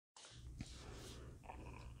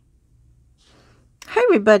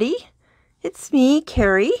everybody, it's me,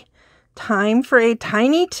 Carrie. Time for a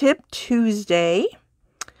Tiny Tip Tuesday.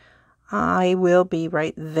 I will be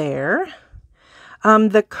right there.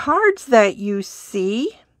 The cards that you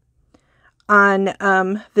see on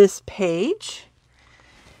this page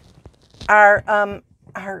are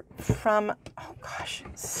from, oh gosh,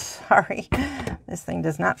 sorry, this thing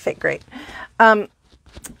does not fit great,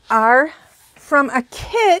 are from a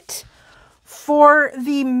kit for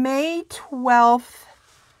the May 12th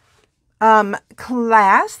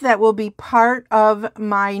class that will be part of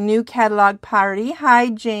my new catalog party. Hi,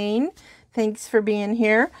 Jane. Thanks for being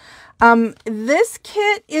here. This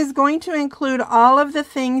kit is going to include all of the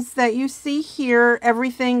things that you see here,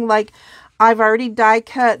 everything like I've already die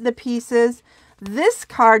cut the pieces. This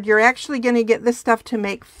card, you're actually going to get this stuff to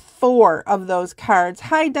make 4 of those cards.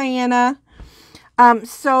 Hi, Diana.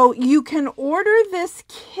 So you can order this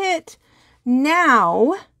kit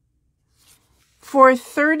now for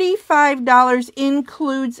 $35,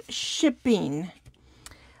 includes shipping.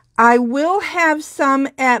 I will have some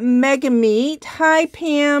at Mega Meet. Hi,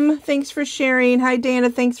 Pam. Thanks for sharing. Hi, Dana.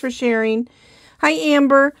 Thanks for sharing. Hi,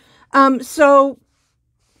 Amber. So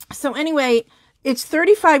anyway, it's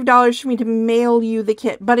 $35 for me to mail you the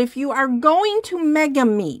kit. But if you are going to Mega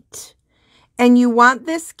Meet and you want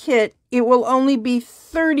this kit, it will only be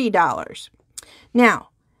 $30. Now,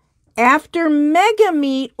 after Mega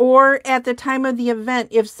Meet or at the time of the event,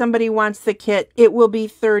 if somebody wants the kit, it will be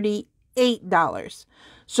 $38.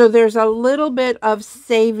 So there's a little bit of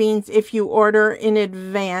savings if you order in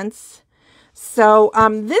advance. So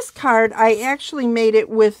this card, I actually made it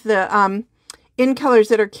with the in colors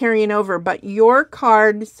that are carrying over, but your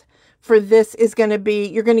cards for this is going to be,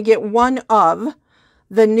 you're going to get one of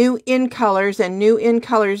the new in colors and new in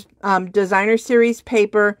colors designer series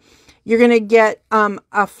paper. You're going to get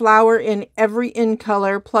a flower in every in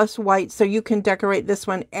color plus white, so you can decorate this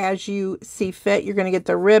one as you see fit. You're going to get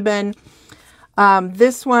the ribbon.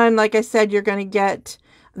 This one, like I said, you're going to get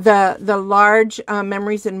the large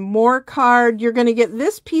Memories and More card. You're going to get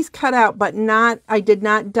this piece cut out, but I did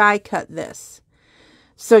not die cut this.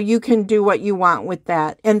 So you can do what you want with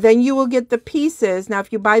that. And then you will get the pieces. Now,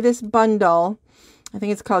 if you buy this bundle, I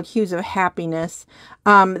think it's called Hues of Happiness,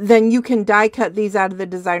 then you can die cut these out of the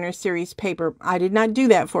designer series paper. I did not do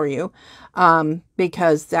that for you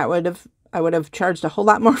because I would have charged a whole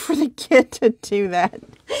lot more for the kit to do that.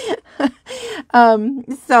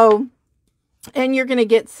 And you're going to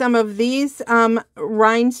get some of these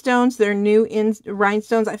rhinestones. They're new in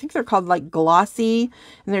rhinestones. I think they're called like glossy,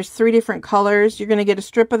 and there's 3 different colors. You're going to get a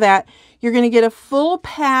strip of that. You're going to get a full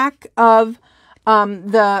pack of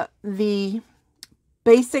the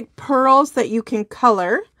basic pearls that you can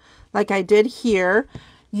color, like I did here.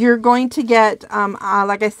 You're going to get,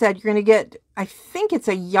 like I said, you're going to get, I think it's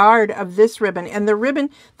a yard of this ribbon. And the ribbon,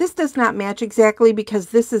 this does not match exactly because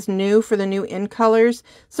this is new for the new in colors.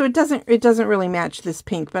 So it doesn't really match this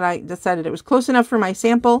pink, but I decided it was close enough for my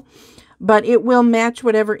sample. But it will match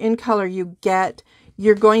whatever in color you get.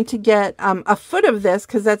 You're going to get a foot of this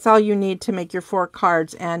because that's all you need to make your 4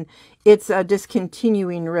 cards. And it's a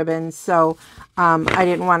discontinuing ribbon, so I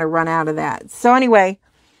didn't want to run out of that. So anyway,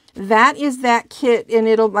 that is that kit, and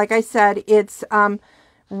it'll, like I said, it's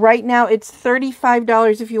right now it's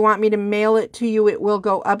 $35. If you want me to mail it to you, it will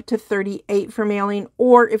go up to $38 for mailing,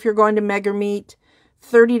 or if you're going to Mega Meet,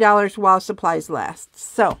 $30 while supplies last.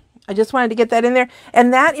 So I just wanted to get that in there,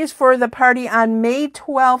 and that is for the party on May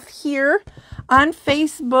 12th here on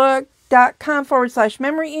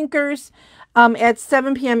Facebook.com/Memory Inkers. At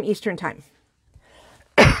 7 p.m. Eastern Time.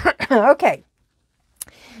 Okay.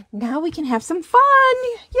 Now we can have some fun.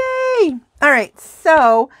 Yay! All right.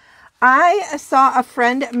 So I saw a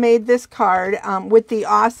friend made this card with the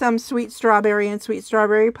awesome Sweet Strawberry and Sweet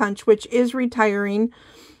Strawberry Punch, which is retiring.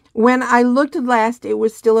 When I looked last, it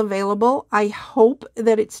was still available. I hope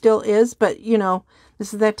that it still is, but you know,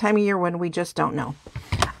 this is that time of year when we just don't know.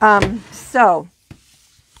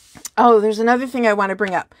 There's another thing I want to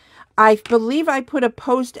bring up. I believe I put a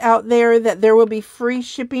post out there that there will be free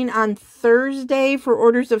shipping on Thursday for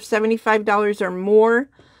orders of $75 or more.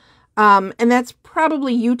 And that's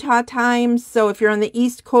probably Utah time. So if you're on the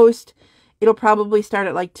East Coast, it'll probably start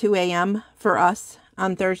at like 2 a.m. for us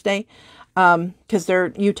on Thursday. Because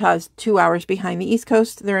Utah's 2 hours behind the East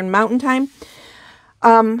Coast. They're in Mountain Time.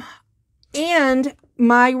 And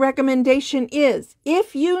my recommendation is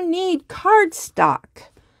if you need cardstock,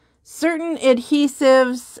 certain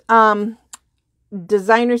adhesives, the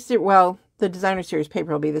designer series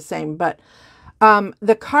paper will be the same, but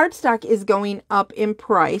the cardstock is going up in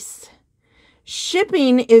price.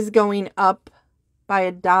 Shipping is going up by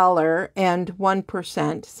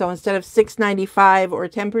 $1.01%. So instead of $6.95 or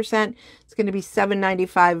 10%, it's going to be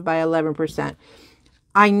 $7.95 by 11%.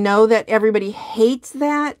 I know that everybody hates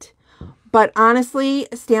that, but honestly,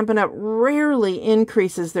 Stampin' Up! Rarely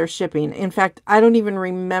increases their shipping. In fact, I don't even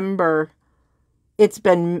remember. It's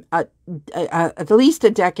been at least a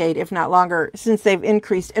decade, if not longer, since they've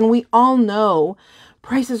increased. And we all know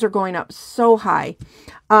prices are going up so high.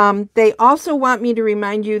 They also want me to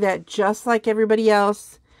remind you that just like everybody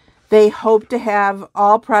else, they hope to have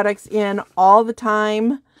all products in all the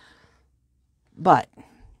time. But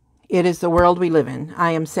it is the world we live in.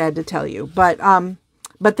 I am sad to tell you. But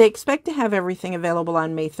they expect to have everything available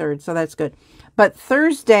on May 3rd, so that's good. But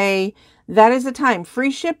Thursday, that is the time.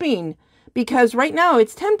 Free shipping. Because right now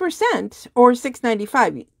it's 10% or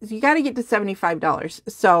 $6.95. You got to get to $75.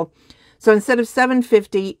 So instead of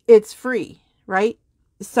 $7.50, it's free, right?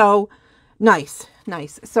 So nice.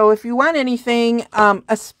 So if you want anything,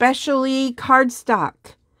 especially cardstock,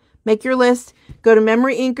 make your list. Go to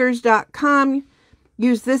memoryinkers.com.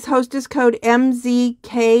 Use this hostess code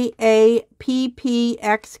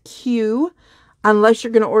MZKAPPXQ. Unless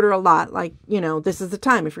you're going to order a lot, like, this is the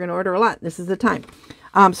time. If you're going to order a lot, this is the time.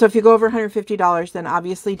 So if you go over $150, then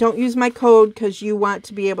obviously don't use my code because you want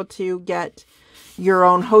to be able to get your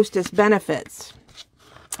own hostess benefits.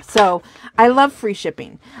 So I love free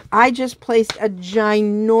shipping. I just placed a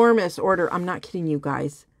ginormous order. I'm not kidding you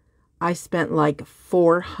guys. I spent like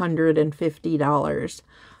 $450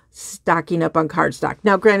 stocking up on cardstock.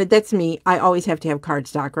 Now, granted, that's me. I always have to have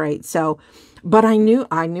cardstock, right? So, but I knew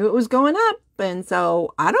it was going up. And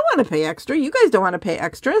so I don't want to pay extra. You guys don't want to pay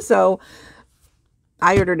extra. So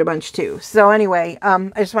I ordered a bunch too. So anyway,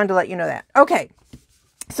 I just wanted to let you know that. Okay.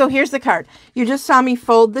 So here's the card. You just saw me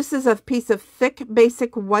fold. This is a piece of thick,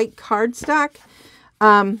 basic white cardstock.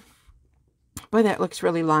 Boy, that looks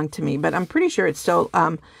really long to me, but I'm pretty sure it's still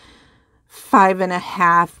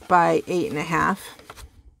 5.5 by 8.5.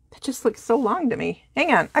 That just looks so long to me.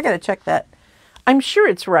 Hang on. I got to check that. I'm sure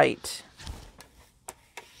it's right.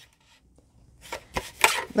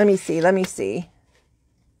 Let me see.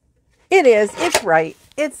 It is. It's right.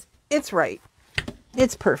 It's right.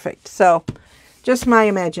 It's perfect. So just my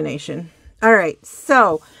imagination. All right.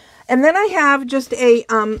 So, and then I have just a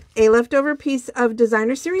leftover piece of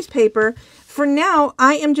designer series paper. For now,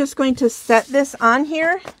 I am just going to set this on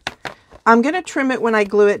here. I'm going to trim it when I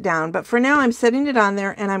glue it down, but for now I'm setting it on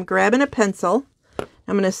there and I'm grabbing a pencil.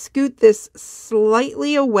 I'm going to scoot this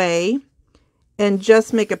slightly away and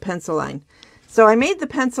just make a pencil line. So I made the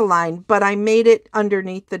pencil line, but I made it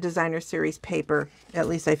underneath the designer series paper. At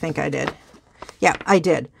least I think I did. Yeah, I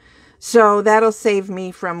did. So that'll save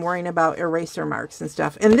me from worrying about eraser marks and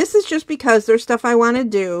stuff. And this is just because there's stuff I want to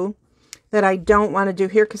do that I don't want to do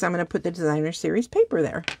here because I'm going to put the designer series paper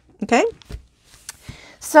there. Okay.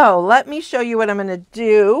 So let me show you what I'm going to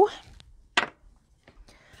do.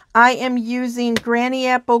 I am using Granny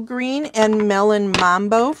Apple Green and Melon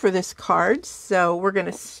Mambo for this card. So we're going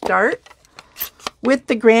to start with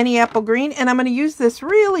the Granny Apple Green, and I'm going to use this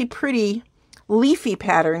really pretty leafy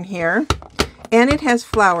pattern here, and it has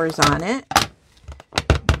flowers on it.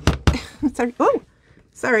 Sorry. Oh,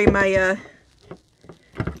 sorry. I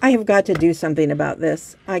have got to do something about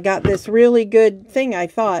this. I got this really good thing, I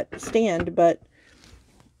thought, stand, but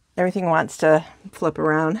everything wants to flip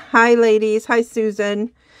around. Hi, ladies. Hi,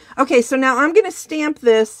 Susan. Okay, so now I'm going to stamp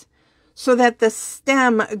this so that the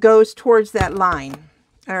stem goes towards that line.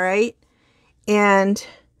 All right. And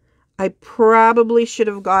I probably should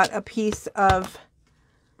have got a piece of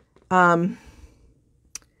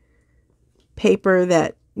paper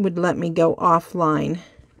that would let me go offline.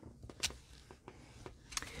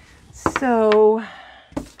 So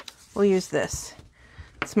we'll use this.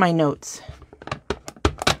 It's my notes.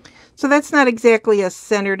 So that's not exactly as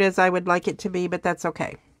centered as I would like it to be, but that's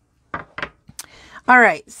okay. All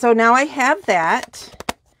right, so now I have that.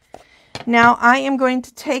 Now I am going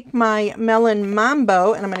to take my Melon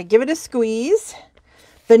Mambo and I'm going to give it a squeeze.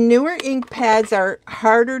 The newer ink pads are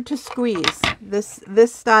harder to squeeze. This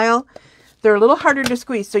style, they're a little harder to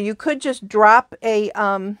squeeze. So you could just drop a,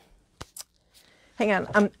 hang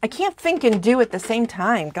on, I can't think and do at the same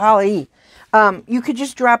time. Golly. You could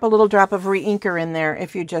just drop a little drop of re-inker in there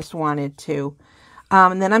if you just wanted to.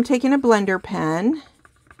 And then I'm taking a blender pen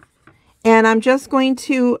and I'm just going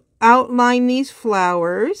to outline these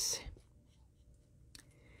flowers.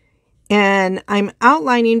 And I'm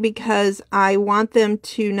outlining because I want them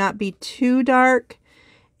to not be too dark.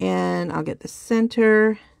 And I'll get the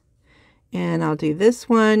center. And I'll do this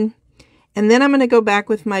one. And then I'm going to go back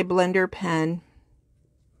with my blender pen.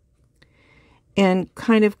 and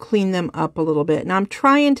kind of clean them up a little bit. Now I'm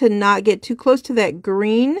trying to not get too close to that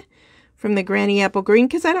green from the Granny Apple Green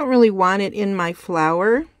because I don't really want it in my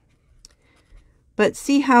flour. But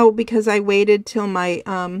see how, because I waited till my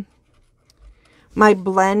my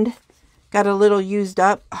blend got a little used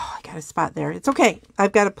up. Oh, I got a spot there. It's okay.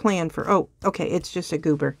 I've got a plan for, oh, okay, it's just a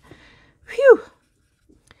goober. Phew.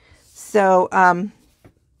 So,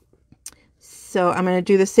 so I'm going to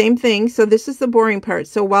do the same thing. So this is the boring part.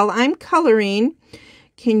 So while I'm coloring,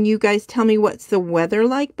 can you guys tell me what's the weather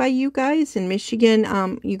like by you guys in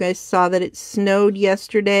Michigan? You guys saw that it snowed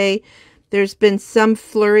yesterday. There's been some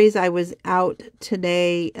flurries. I was out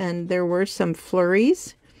today and there were some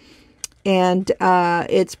flurries. And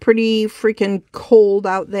it's pretty freaking cold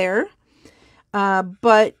out there.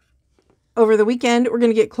 But over the weekend, we're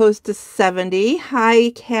going to get close to 70.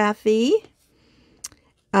 Hi, Kathy.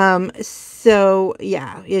 So,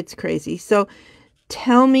 yeah, it's crazy. So,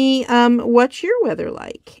 tell me what's your weather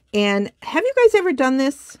like? And have you guys ever done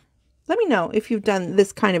this? Let me know if you've done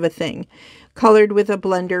this kind of a thing. Colored with a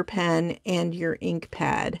blender pen and your ink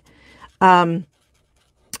pad.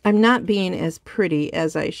 I'm not being as pretty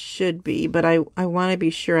as I should be, but I want to be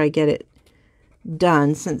sure I get it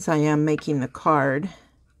done since I am making the card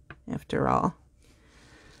after all.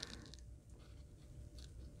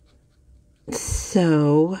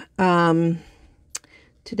 So,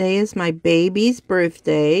 today is my baby's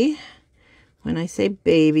birthday. When I say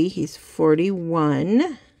baby, he's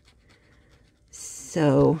 41.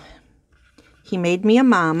 So, he made me a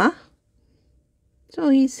mama. So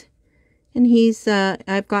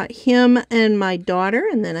I've got him and my daughter,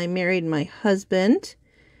 and then I married my husband,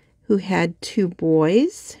 who had 2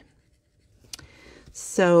 boys.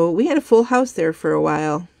 So we had a full house there for a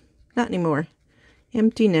while. Not anymore.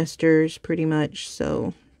 Empty nesters, pretty much.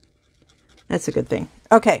 So that's a good thing.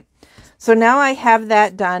 Okay, so now I have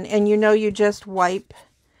that done, and you just wipe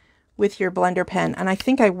with your blender pen. And I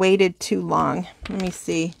think I waited too long. Let me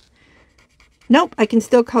see. Nope, I can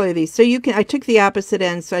still color these. So I took the opposite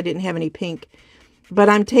end so I didn't have any pink. But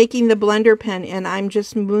I'm taking the blender pen and I'm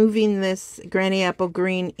just moving this Granny Apple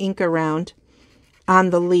Green ink around on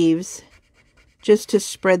the leaves just to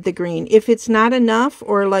spread the green. If it's not enough,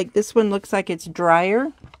 or like this one looks like it's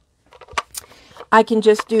drier, I can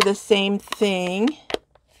just do the same thing.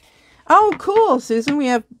 Oh, cool, Susan. We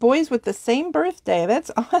have boys with the same birthday.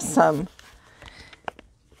 That's awesome.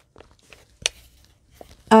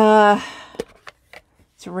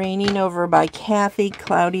 It's raining over by Kathy,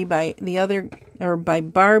 cloudy by the other, or by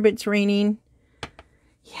Barb it's raining.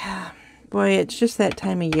 Yeah, boy, it's just that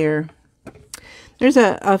time of year. There's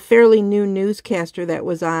a fairly new newscaster that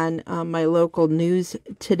was on my local news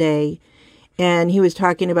today, and he was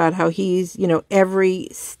talking about how every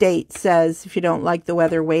state says, if you don't like the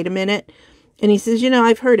weather, wait a minute. And he says,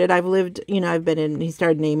 I've heard it. I've lived, I've been in, he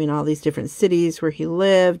started naming all these different cities where he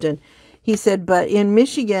lived, and he said, but in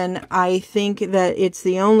Michigan, I think that it's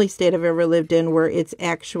the only state I've ever lived in where it's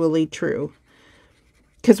actually true.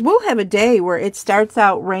 Because we'll have a day where it starts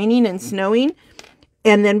out raining and snowing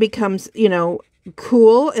and then becomes,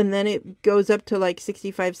 cool. And then it goes up to like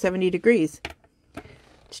 65, 70 degrees.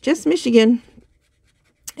 It's just Michigan.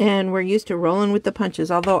 And we're used to rolling with the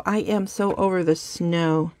punches. Although I am so over the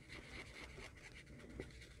snow.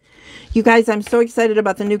 You guys, I'm so excited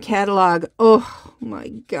about the new catalog. Oh, my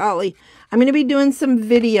golly. I'm going to be doing some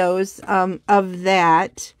videos of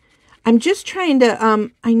that. I'm just trying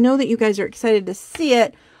to, I know that you guys are excited to see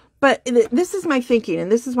it, but this is my thinking,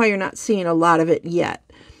 and this is why you're not seeing a lot of it yet.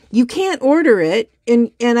 You can't order it,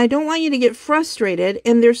 and I don't want you to get frustrated,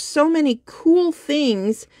 and there's so many cool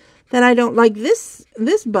things that I don't like this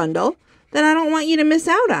bundle that I don't want you to miss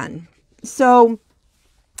out on. So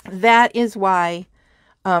that is why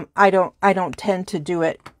I don't tend to do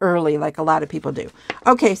it early like a lot of people do.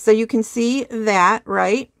 Okay, so you can see that,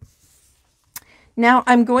 right? Now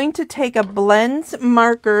I'm going to take a Blends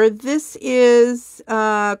marker. This is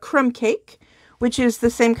Crumb Cake, which is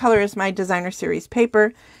the same color as my Designer Series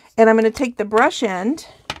paper. And I'm going to take the brush end,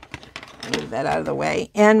 move that out of the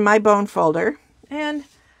way, and my bone folder. And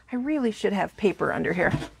I really should have paper under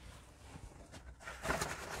here.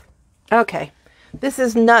 Okay, this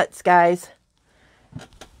is nuts, guys.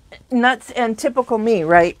 Nuts and typical me,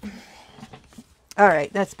 right? All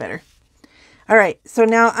right, that's better. All right, so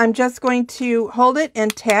now I'm just going to hold it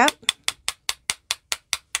and tap.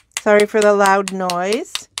 Sorry for the loud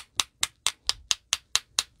noise.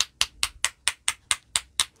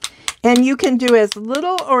 And you can do as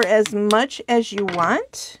little or as much as you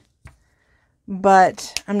want,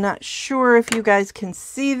 but I'm not sure if you guys can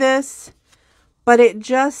see this, but it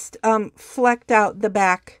just flecked out the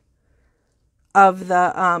back of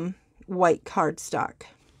the white cardstock.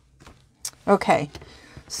 Okay,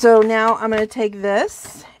 so now I'm going to take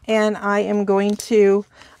this and I'm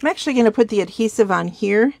actually going to put the adhesive on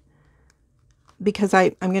here because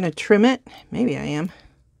I'm going to trim it. Maybe I am.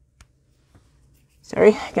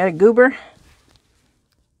 Sorry, got a goober.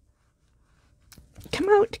 Come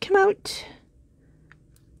out, come out.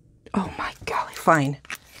 Oh my golly, fine.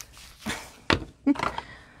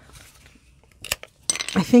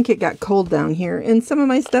 I think it got cold down here, and some of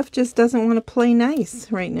my stuff just doesn't want to play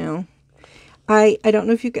nice right now. I don't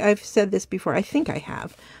know if I've said this before. I think I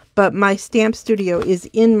have. But my stamp studio is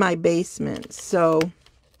in my basement, so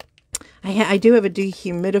I do have a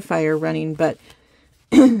dehumidifier running, but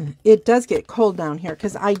it does get cold down here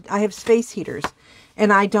because I have space heaters,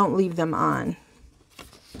 and I don't leave them on.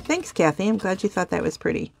 Thanks, Kathy. I'm glad you thought that was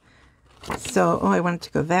pretty. So, oh, I wanted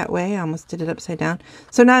to go that way. I almost did it upside down.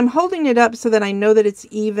 So now I'm holding it up so that I know that it's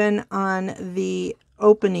even on the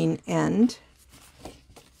opening end.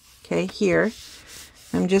 Okay, here.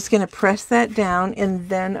 I'm just going to press that down and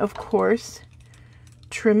then, of course,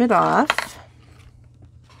 trim it off.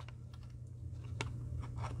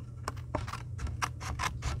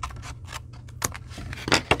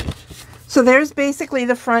 So there's basically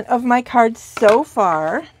the front of my card so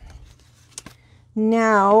far.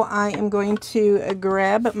 Now I am going to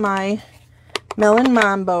grab my Melon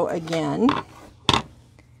Mambo again.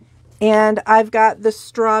 And I've got the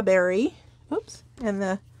strawberry, oops, and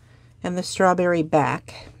the strawberry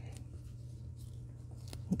back.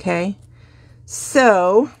 Okay,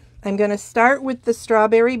 so I'm going to start with the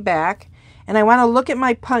strawberry back, and I want to look at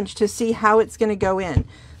my punch to see how it's going to go in.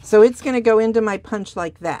 So it's going to go into my punch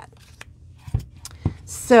like that.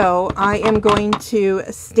 So I am going to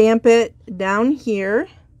stamp it down here.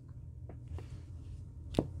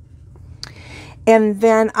 And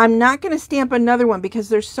then I'm not going to stamp another one because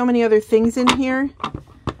there's so many other things in here.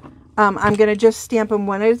 I'm going to just stamp them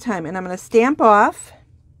one at a time. And I'm going to stamp off.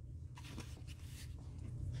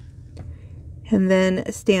 And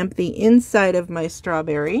then stamp the inside of my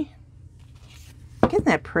strawberry. Isn't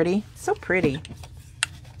that pretty? So pretty.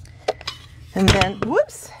 And then,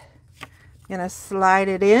 whoops. I'm going to slide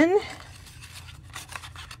it in.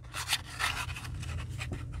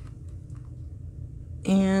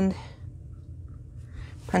 And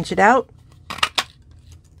punch it out.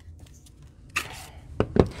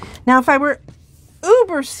 Now, if I were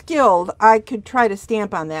uber skilled, I could try to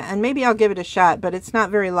stamp on that, and maybe I'll give it a shot, but it's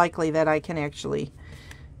not very likely that I can actually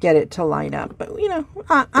get it to line up. But, you know,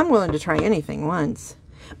 I'm willing to try anything once.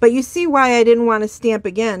 But you see why I didn't want to stamp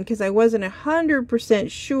again, because I wasn't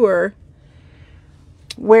 100% sure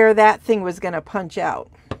where that thing was going to punch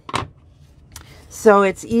out. So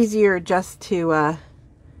it's easier just to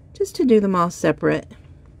do them all separate.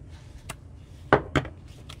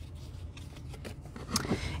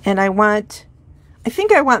 And I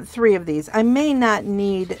think I want 3 of these. I may not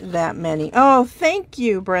need that many. Oh, thank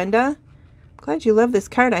you, Brenda. Glad you love this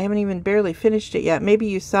card. I haven't even barely finished it yet. Maybe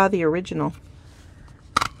you saw the original.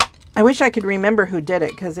 I wish I could remember who did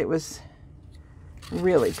it because it was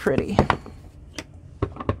really pretty.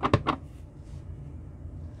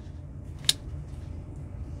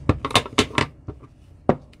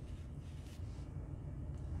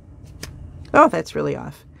 Oh, that's really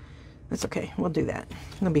off. That's okay. We'll do that.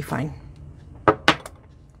 It'll be fine. Got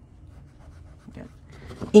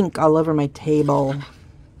ink all over my table.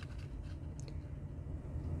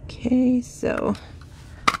 Okay, so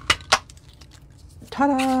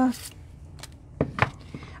ta-da!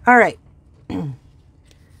 All right.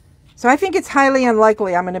 So I think it's highly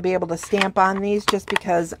unlikely I'm going to be able to stamp on these just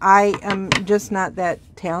because I am just not that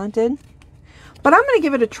talented. But I'm going to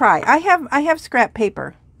give it a try. I have scrap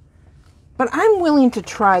paper. But I'm willing to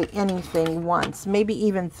try anything once, maybe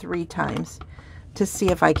even 3 times to see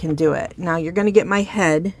if I can do it. Now you're going to get my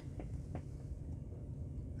head.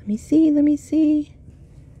 Let me see, let me see.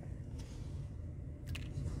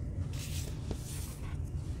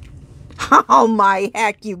 Oh my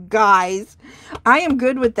heck, you guys. I am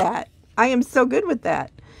good with that. I am so good with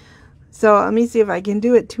that. So let me see if I can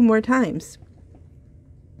do it 2 more times.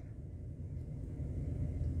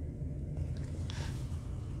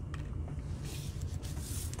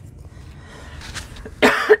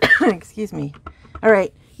 Excuse me. All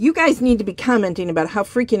right. You guys need to be commenting about how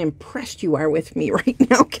freaking impressed you are with me right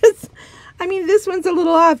now. Because, I mean, this one's a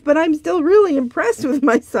little off, but I'm still really impressed with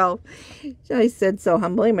myself. I said so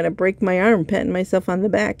humbly. I'm going to break my arm patting myself on the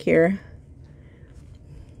back here.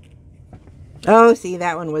 Oh, see,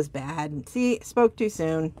 that one was bad. See, spoke too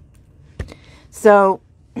soon. So,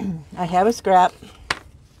 I have a scrap.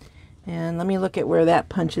 And let me look at where that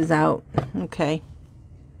punches out. Okay.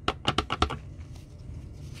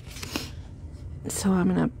 So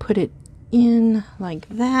I'm going to put it in like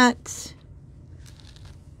that.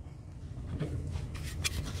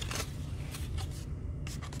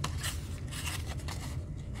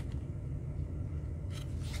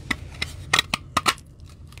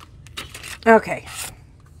 Okay.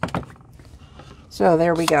 So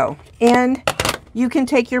there we go. And you can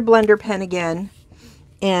take your blender pen again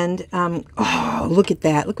and, oh, look at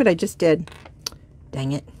that. Look what I just did.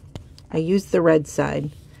 Dang it. I used the red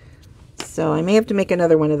side. So I may have to make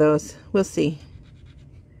another one of those. We'll see.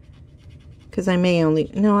 Because I may only,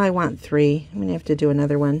 no, I want 3. I'm going to have to do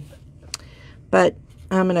another one. But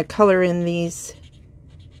I'm going to color in these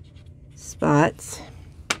spots.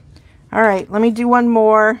 All right, let me do one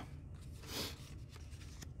more.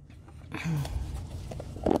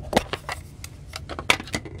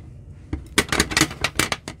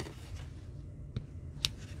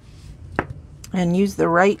 And use the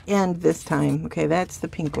right end this time. Okay, that's the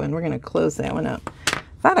pink one. We're going to close that one up.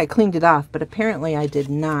 Thought I cleaned it off, but apparently I did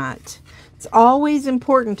not. It's always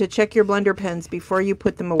important to check your blender pens before you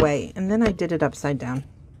put them away. And then I did it upside down.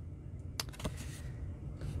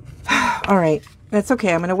 All right, that's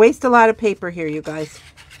okay. I'm going to waste a lot of paper here, you guys,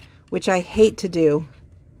 which I hate to do.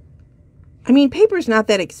 I mean, paper's not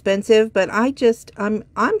that expensive, but I'm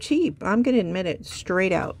cheap. I'm going to admit it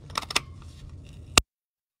straight out.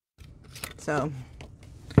 So,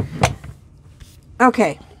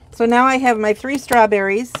 okay, so now I have my 3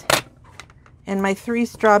 strawberries and my 3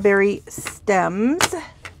 strawberry stems.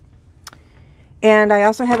 And I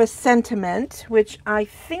also have a sentiment, which I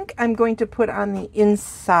think I'm going to put on the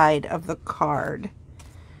inside of the card.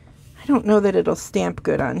 I don't know that it'll stamp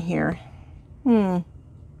good on here.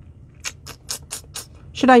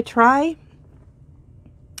 Should I try?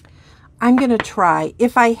 I'm going to try.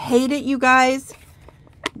 If I hate it, you guys,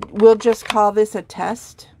 we'll just call this a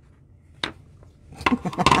test.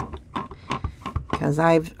 Because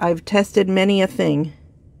I've tested many a thing.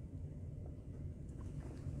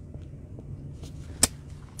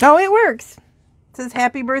 Oh, it works. It says,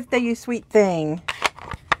 "Happy birthday, you sweet thing."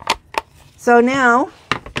 So now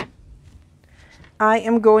I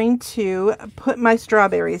am going to put my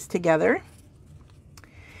strawberries together.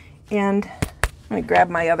 And I'm going to grab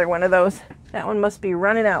my other one of those. That one must be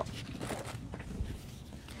running out.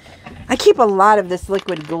 I keep a lot of this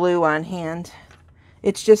liquid glue on hand.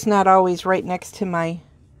 It's just not always right next to my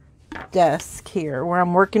desk here where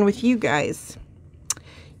I'm working with you guys.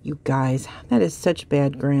 You guys, that is such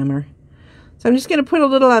bad grammar. So I'm just going to put a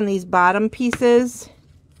little on these bottom pieces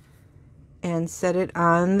and set it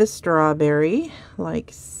on the strawberry like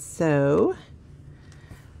so.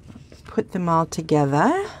 Put them all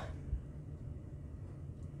together.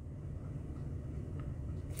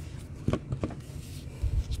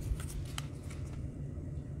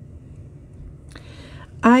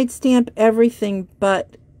 I'd stamp everything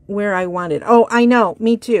but where I wanted. Oh, I know.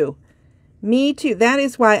 Me too. Me too. That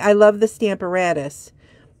is why I love the Stamparatus.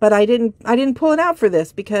 But I didn't pull it out for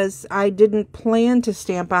this because I didn't plan to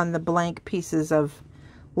stamp on the blank pieces of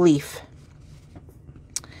leaf.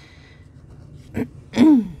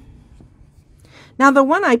 Now the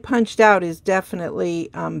one I punched out is definitely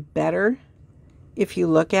better if you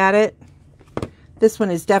look at it. This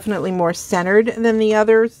one is definitely more centered than the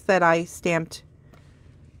others that I stamped,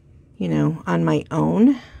 you know, on my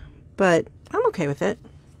own. But I'm okay with it.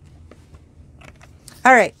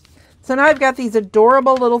 All right, so now I've got these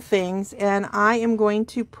adorable little things, and I am going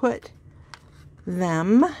to put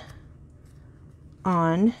them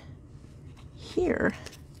on here,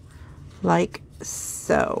 like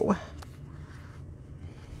so.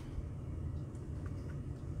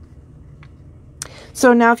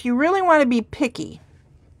 So now if you really want to be picky,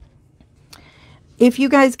 if you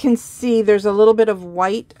guys can see, there's a little bit of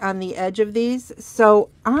white on the edge of these, so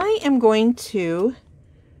I am going to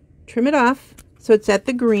trim it off. So it's at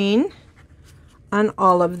the green on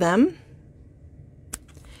all of them.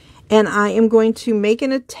 And I am going to make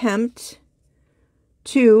an attempt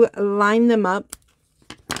to line them up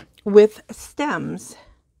with stems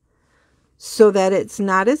so that it's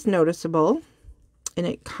not as noticeable. And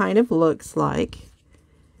it kind of looks like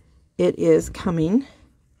it is coming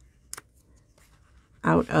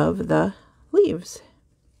out of the leaves.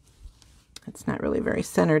 It's not really very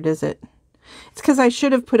centered, is it? It's because I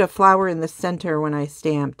should have put a flower in the center when I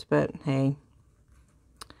stamped, but hey,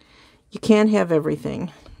 you can't have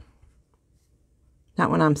everything.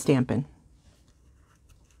 Not when I'm stamping.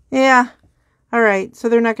 Yeah, all right, so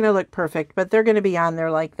they're not going to look perfect, but they're going to be on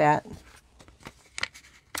there like that.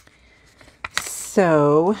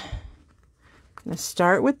 So, I'm going to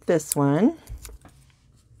start with this one,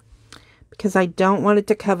 because I don't want it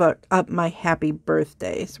to cover up my happy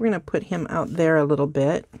birthday. So we're going to put him out there a little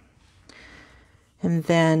bit. And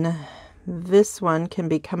then this one can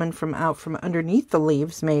be coming from out from underneath the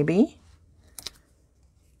leaves, maybe.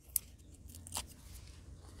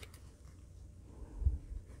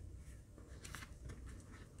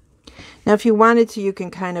 Now, if you wanted to, you can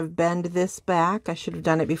kind of bend this back. I should have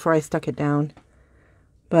done it before I stuck it down.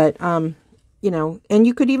 But, you know, and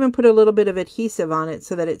you could even put a little bit of adhesive on it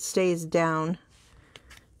so that it stays down.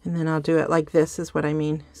 And then I'll do it like this is what I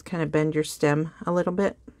mean. Just kind of bend your stem a little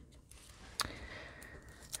bit.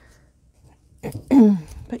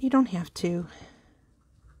 But you don't have to.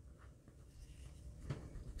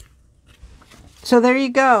 So there you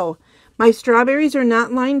go. My strawberries are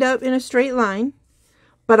not lined up in a straight line,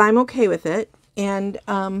 but I'm okay with it. And,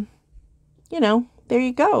 you know, there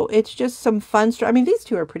you go. It's just some fun. I mean, these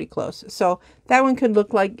two are pretty close. So that one could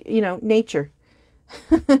look like, you know, nature.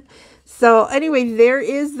 So anyway, there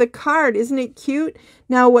is the card. Isn't it cute?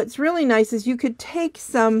 Now, what's really nice is you could take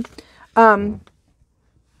some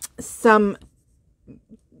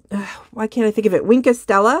why can't I think of it? Wink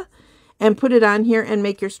Stella, and put it on here and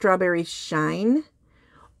make your strawberries shine.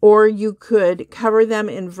 Or you could cover them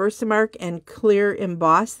in Versamark and clear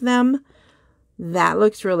emboss them. That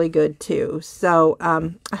looks really good too. So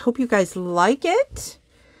I hope you guys like it.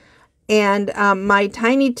 And my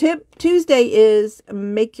tiny tip Tuesday is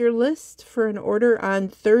make your list for an order on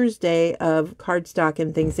Thursday of cardstock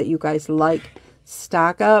and things that you guys like.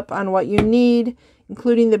 Stock up on what you need,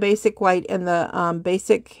 including the basic white and the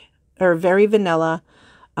basic or very vanilla.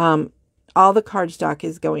 All the cardstock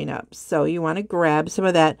is going up. So you want to grab some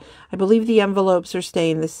of that. I believe the envelopes are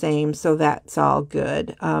staying the same, so that's all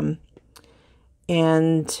good.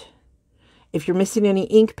 And if you're missing any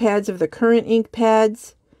ink pads of the current ink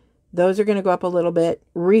pads, those are going to go up a little bit.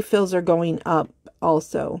 Refills are going up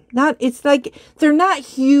also. It's like, they're not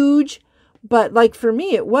huge, but like for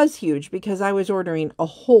me, it was huge because I was ordering a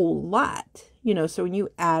whole lot, you know, so when you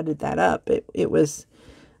added that up, it was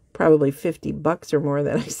probably $50 or more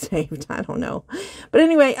that I saved. I don't know. But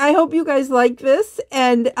anyway, I hope you guys like this.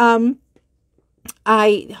 And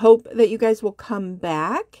I hope that you guys will come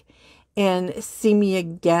back and see me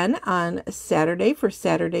again on Saturday for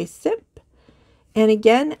Saturday Sip. And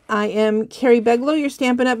again, I am Carrie Beglow, your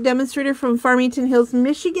Stampin' Up! Demonstrator from Farmington Hills,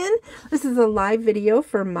 Michigan. This is a live video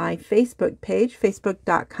for my Facebook page,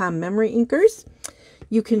 facebook.com/Memory Inkers.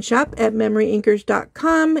 You can shop at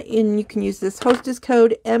memoryinkers.com, and you can use this hostess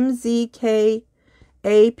code MZKAPPXQ.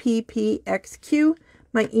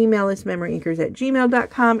 My email is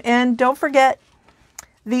memoryinkers@gmail.com. And don't forget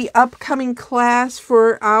the upcoming class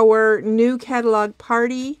for our new catalog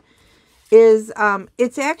party is,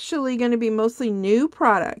 it's actually going to be mostly new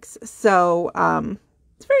products. So,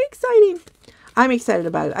 it's very exciting. I'm excited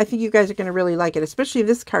about it. I think you guys are going to really like it, especially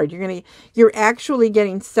this card. You're actually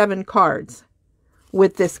getting 7 cards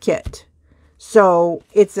with this kit. So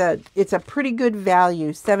it's a pretty good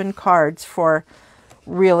value, 7 cards for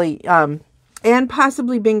really, and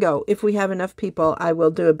possibly bingo. If we have enough people, I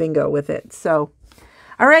will do a bingo with it. So,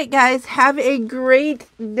 all right, guys, have a great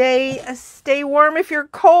day. Stay warm if you're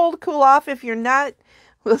cold, cool off if you're not.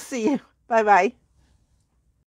 We'll see you. Bye-bye.